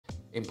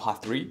In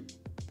part 3,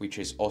 which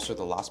is also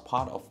the last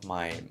part of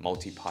my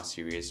multi-part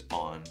series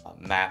on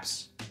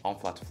maps on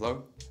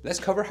Flutterflow, let's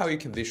cover how you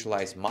can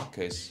visualize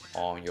markers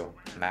on your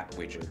map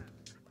widget,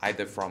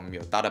 either from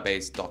your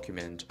database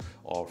document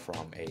or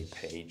from a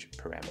page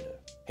parameter.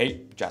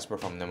 Hey, Jasper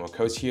from No More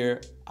Codes here.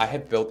 I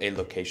have built a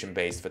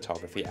location-based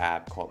photography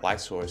app called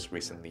LIGHTSOURCE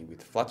recently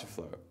with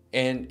Flutterflow.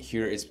 And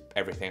here is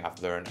everything I've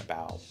learned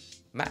about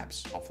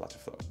maps on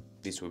Flutterflow.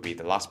 This will be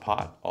the last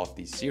part of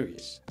this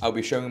series. I'll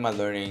be showing my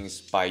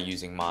learnings by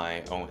using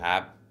my own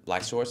app,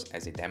 LIGHTSOURCE,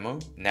 as a demo.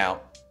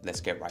 Now,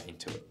 let's get right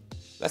into it.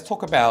 Let's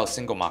talk about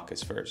single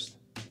markers first.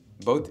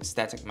 Both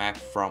Static Map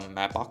from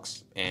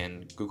Mapbox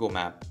and Google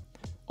Map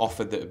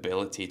offer the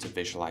ability to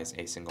visualize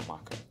a single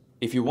marker.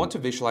 If you want to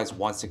visualize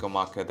one single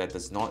marker that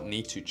does not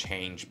need to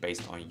change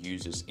based on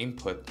users'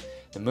 input,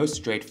 the most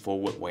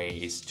straightforward way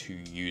is to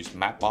use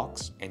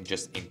Mapbox and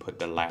just input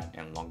the lat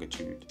and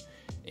longitude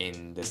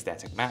in the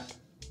static map.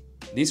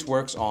 This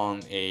works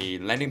on a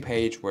landing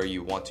page where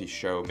you want to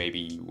show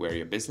maybe where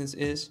your business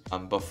is,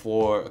 but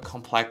for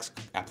complex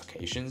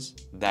applications,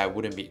 that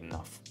wouldn't be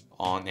enough.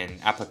 On an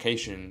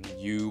application,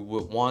 you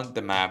would want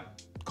the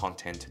map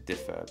content to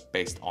differ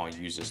based on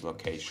users'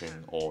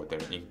 location or their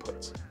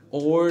inputs.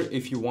 Or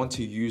if you want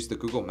to use the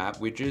Google Map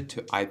widget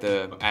to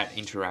either add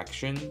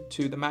interaction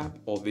to the map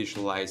or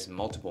visualize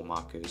multiple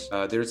markers,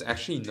 there's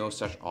actually no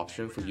such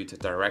option for you to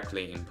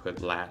directly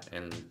input lat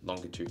and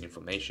longitude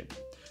information.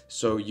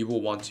 So you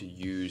will want to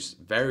use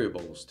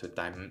variables to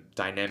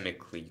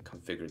dynamically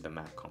configure the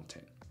map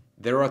content.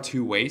 There are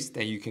two ways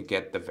that you can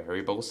get the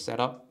variables set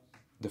up.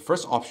 The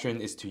first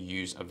option is to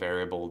use a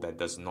variable that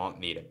does not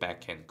need a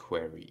backend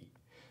query.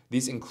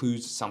 This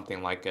includes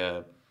something like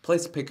a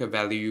place picker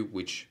value,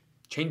 which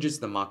changes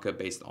the marker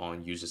based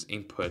on users'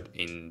 input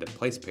in the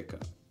place picker.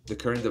 The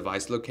current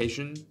device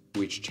location,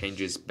 which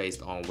changes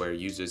based on where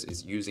users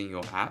is using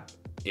your app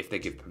if they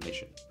give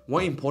permission.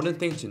 One important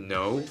thing to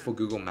know for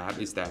Google Map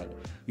is that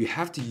you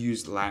have to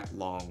use lat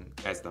long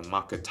as the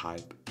marker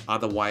type,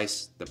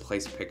 otherwise the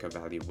place picker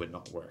value would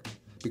not work.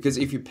 Because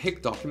if you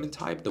pick document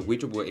type, the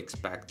widget will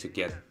expect to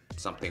get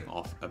something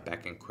off a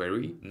backend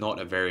query, not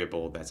a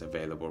variable that's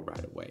available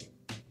right away.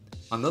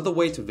 Another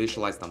way to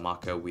visualize the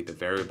marker with the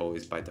variable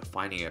is by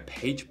defining a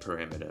page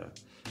parameter,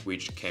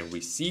 which can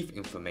receive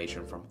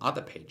information from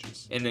other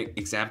pages. An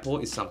example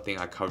is something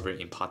I covered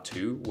in part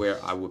 2,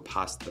 where I would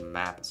pass the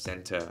map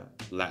center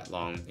lat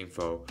long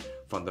info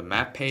from the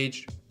map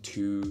page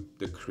to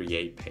the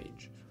create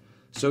page,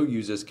 so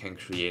users can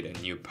create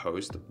a new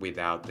post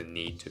without the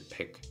need to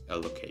pick a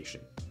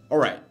location.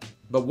 Alright,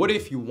 but what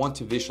if you want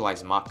to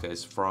visualize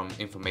markers from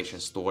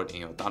information stored in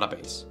your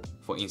database?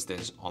 For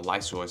instance, on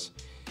LIGHTSOURCE,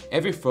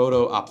 every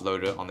photo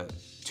uploaded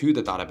to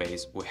the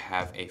database will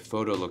have a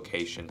photo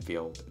location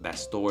field that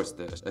stores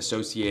the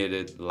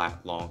associated lat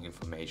long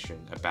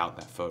information about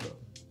that photo.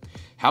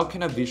 How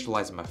can I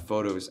visualize my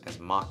photos as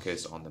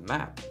markers on the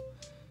map?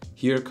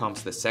 Here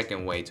comes the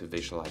second way to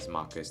visualize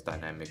markers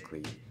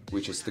dynamically,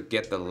 which is to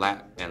get the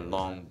lat and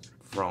long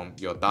from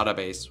your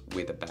database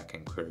with a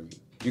backend query.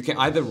 You can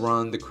either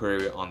run the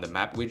query on the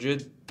map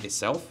widget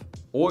itself,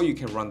 or you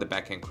can run the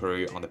backend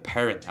query on the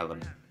parent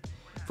element.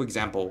 For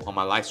example, on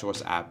my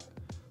LIGHTSOURCE app,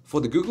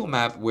 for the Google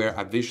Map where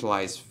I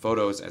visualize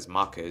photos as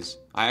markers,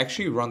 I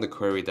actually run the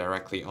query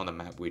directly on the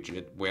map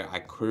widget where I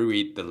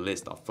queried the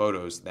list of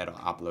photos that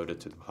are uploaded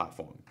to the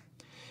platform.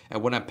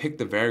 And when I pick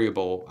the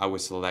variable, I will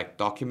select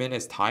document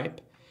as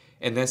type,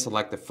 and then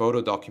select the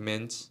photo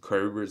documents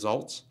query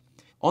results.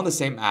 On the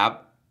same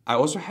app, I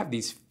also have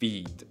these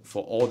feed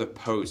for all the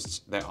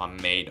posts that are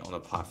made on the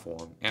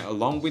platform, and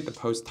along with the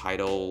post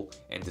title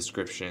and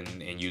description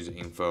and user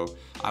info,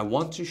 I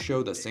want to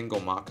show the single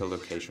marker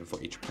location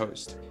for each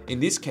post. In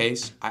this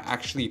case, I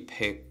actually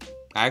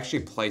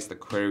place the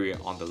query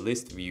on the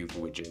list view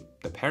widget,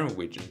 the parent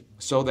widget,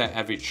 so that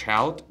every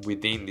child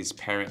within this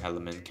parent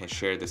element can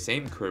share the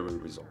same query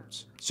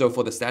results. So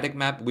for the static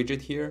map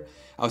widget here,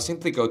 I'll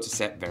simply go to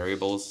set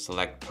variables,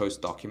 select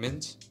post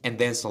documents, and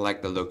then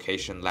select the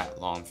location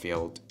lat long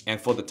field. And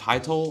for the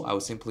title, I will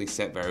simply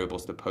set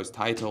variables to post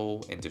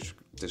title and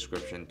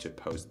description to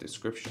post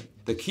description.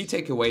 The key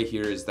takeaway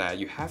here is that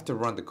you have to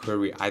run the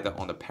query either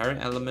on the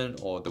parent element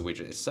or the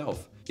widget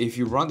itself. If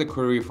you run the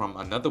query from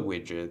another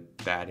widget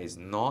that is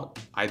not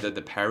either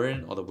the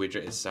parent or the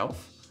widget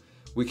itself,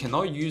 we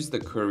cannot use the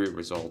query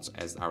results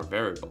as our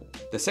variable.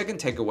 The second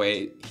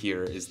takeaway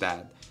here is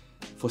that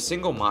for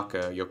single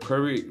marker, your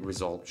query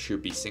result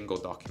should be single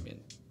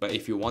document. But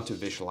if you want to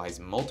visualize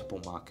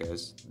multiple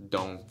markers,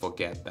 don't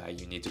forget that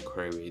you need to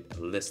query a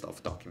list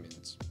of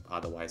documents,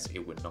 otherwise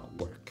it would not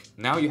work.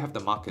 Now you have the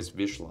markers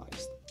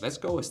visualized. Let's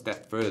go a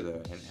step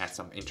further and add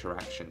some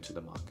interaction to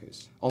the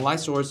markers. On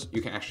LIGHTSOURCE,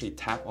 you can actually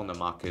tap on the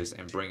markers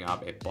and bring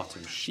up a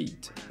bottom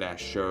sheet that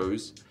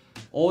shows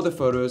all the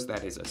photos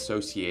that is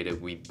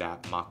associated with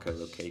that marker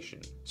location.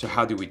 So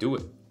how do we do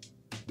it?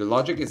 The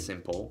logic is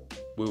simple.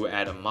 We will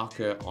add a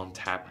marker on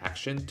tap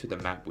action to the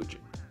map widget.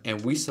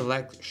 And we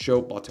select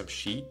show bottom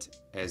sheet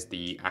as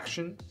the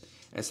action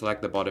and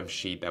select the bottom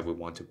sheet that we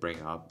want to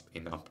bring up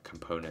in our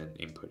component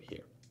input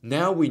here.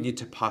 Now we need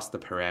to pass the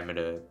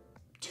parameter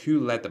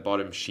to let the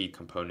bottom sheet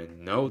component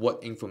know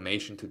what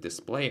information to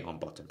display on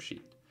bottom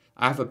sheet.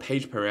 I have a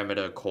page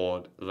parameter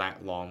called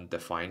lat_long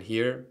defined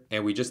here,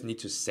 and we just need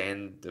to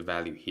send the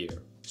value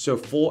here. So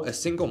for a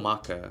single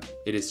marker,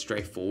 it is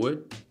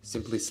straightforward.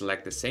 Simply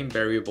select the same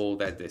variable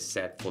that is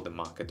set for the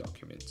marker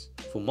document.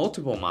 For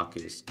multiple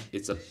markers,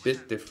 it's a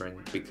bit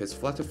different because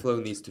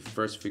Flutterflow needs to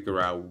first figure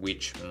out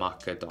which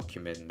marker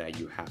document that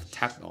you have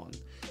tapped on.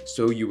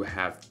 So you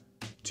have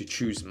to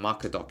choose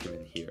marker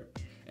document here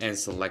and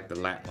select the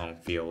lat_long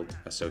field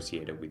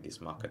associated with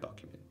this marker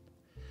document.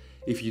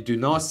 If you do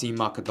not see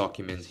marker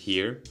documents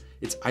here,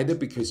 it's either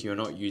because you're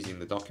not using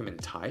the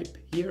document type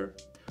here,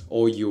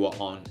 or you are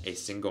on a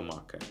single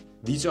marker.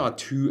 These are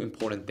two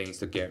important things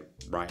to get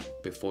right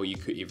before you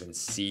could even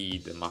see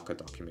the marker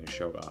document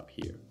show up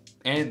here.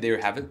 And there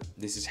you have it.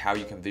 This is how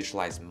you can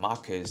visualize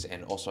markers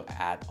and also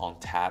add on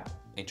tab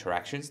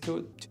interactions to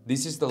it.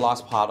 This is the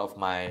last part of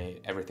my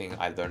everything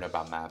I learned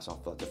about maps on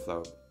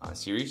Flutterflow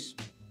series.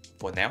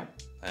 For now,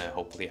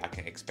 hopefully I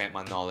can expand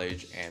my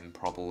knowledge and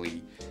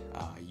probably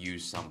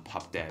use some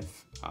PubDev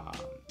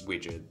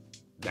widget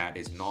that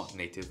is not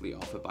natively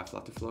offered by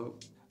Flutterflow.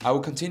 I will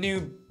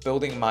continue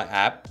building my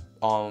app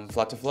on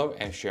Flutterflow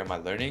and share my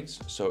learnings.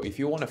 So if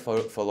you want to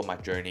follow my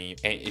journey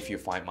and if you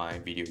find my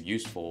video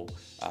useful,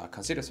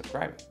 consider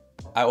subscribing.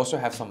 I also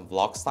have some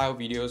vlog style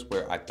videos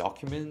where I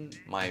document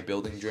my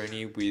building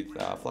journey with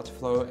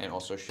Flutterflow and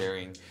also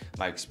sharing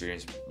my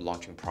experience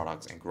launching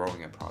products and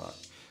growing a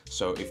product.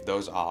 So if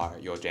those are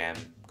your jam,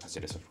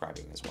 consider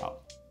subscribing as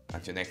well.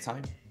 Until next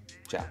time,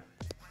 ciao.